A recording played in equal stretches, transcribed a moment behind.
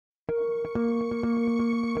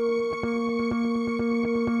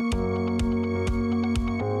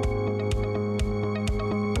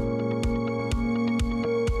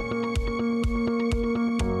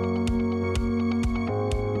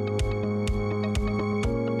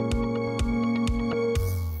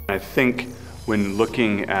I think when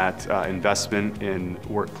looking at investment in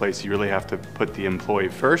workplace, you really have to put the employee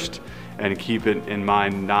first and keep it in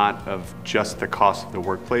mind not of just the cost of the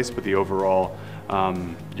workplace, but the overall,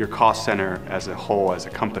 your cost center as a whole as a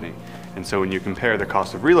company. And so when you compare the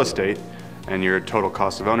cost of real estate and your total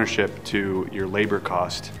cost of ownership to your labor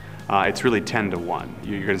cost, it's really 10 to 1.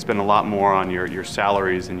 You're going to spend a lot more on your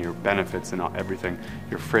salaries and your benefits and everything,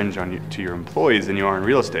 your fringe to your employees than you are in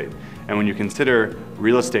real estate. And when you consider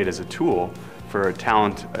real estate as a tool for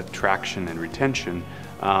talent attraction and retention,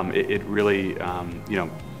 it really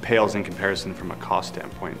pales in comparison from a cost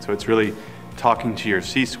standpoint. So it's really talking to your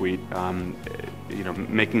C-suite,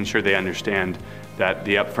 making sure they understand that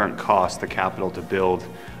the upfront cost, the capital to build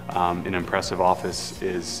an impressive office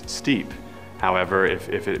is steep. However,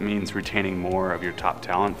 if it means retaining more of your top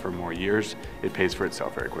talent for more years, it pays for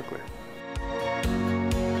itself very quickly.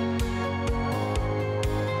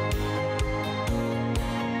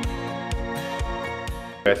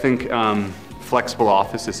 I think flexible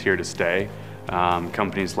office is here to stay.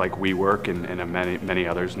 Companies like WeWork and many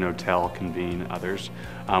others, Notel, Convene, others,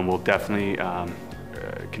 will definitely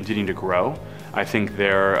continue to grow. I think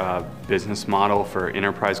their business model for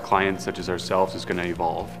enterprise clients such as ourselves is going to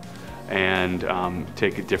evolve and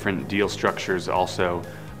take different deal structures, also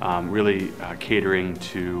really catering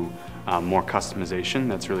to more customization.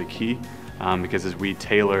 That's really key because as we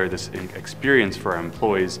tailor this experience for our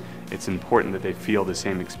employees, it's important that they feel the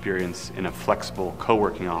same experience in a flexible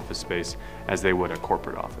co-working office space as they would a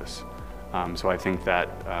corporate office. So I think that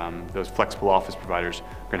those flexible office providers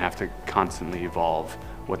are going to have to constantly evolve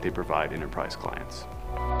what they provide enterprise clients.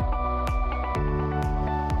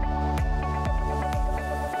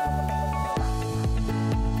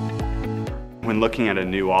 When looking at a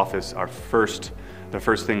new office, the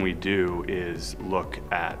first thing we do is look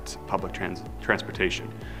at public transportation,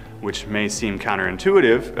 which may seem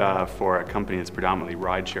counterintuitive for a company that's predominantly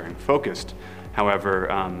ride-sharing focused. However,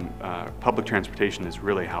 public transportation is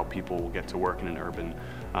really how people will get to work in an urban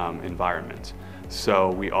environment.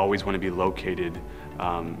 So we always want to be located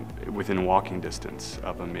within walking distance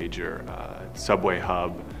of a major subway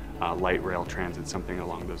hub, light rail transit, something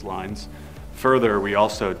along those lines. Further, we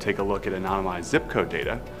also take a look at anonymized zip code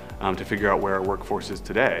data to figure out where our workforce is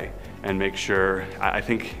today and make sure, I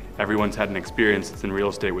think everyone's had an experience that's in real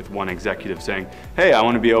estate with one executive saying, hey, I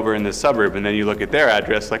want to be over in this suburb, and then you look at their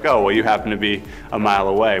address like, oh, well, you happen to be a mile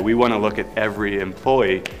away. We want to look at every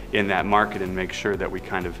employee in that market and make sure that we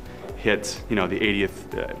kind of hit the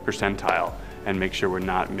 80th percentile and make sure we're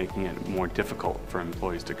not making it more difficult for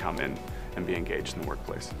employees to come in and be engaged in the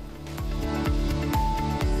workplace.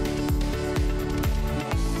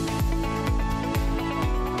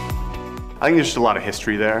 I think there's just a lot of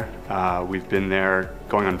history there. We've been there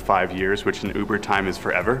going on 5 years, which in Uber time is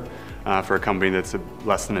forever for a company that's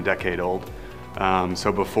less than a decade old.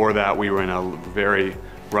 So before that, we were in a very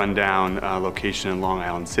rundown location in Long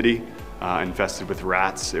Island City, infested with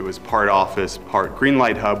rats. It was part office, part green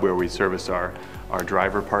light hub where we service our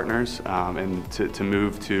driver partners. And to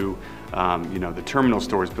move to the terminal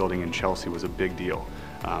stores building in Chelsea was a big deal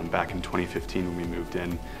back in 2015 when we moved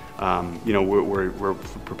in. We're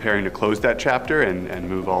preparing to close that chapter and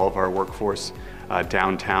move all of our workforce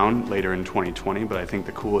downtown later in 2020, but I think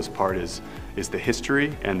the coolest part is the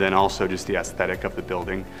history and then also just the aesthetic of the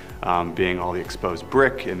building, being all the exposed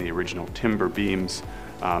brick and the original timber beams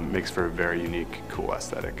makes for a very unique, cool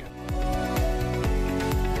aesthetic.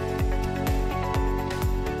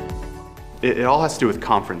 It all has to do with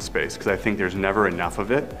conference space because I think there's never enough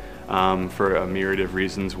of it for a myriad of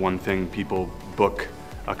reasons. One thing, people book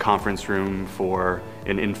a conference room for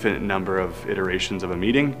an infinite number of iterations of a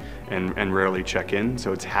meeting and rarely check in.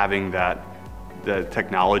 So it's having the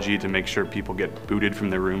technology to make sure people get booted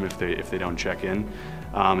from their room if they don't check in.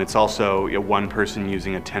 It's also one person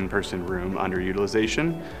using a 10-person room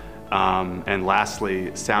underutilization. And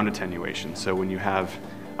lastly, sound attenuation. So when you have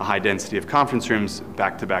a high density of conference rooms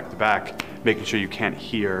back to back to back, making sure you can't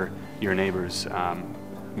hear your neighbor's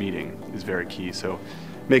meeting is very key. So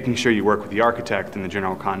making sure you work with the architect and the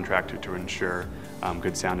general contractor to ensure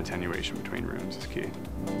good sound attenuation between rooms is key.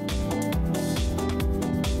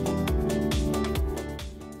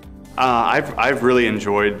 I've really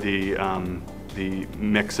enjoyed the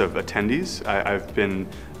mix of attendees. I've been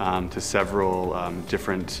to several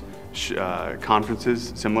different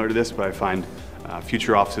conferences similar to this, but I find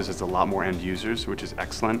Future Offices has a lot more end users, which is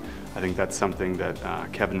excellent. I think that's something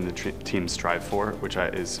that Kevin and the team strive for, which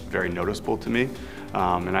is very noticeable to me.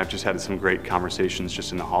 And I've just had some great conversations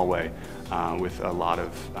just in the hallway with a lot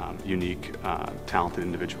of unique, talented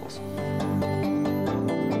individuals.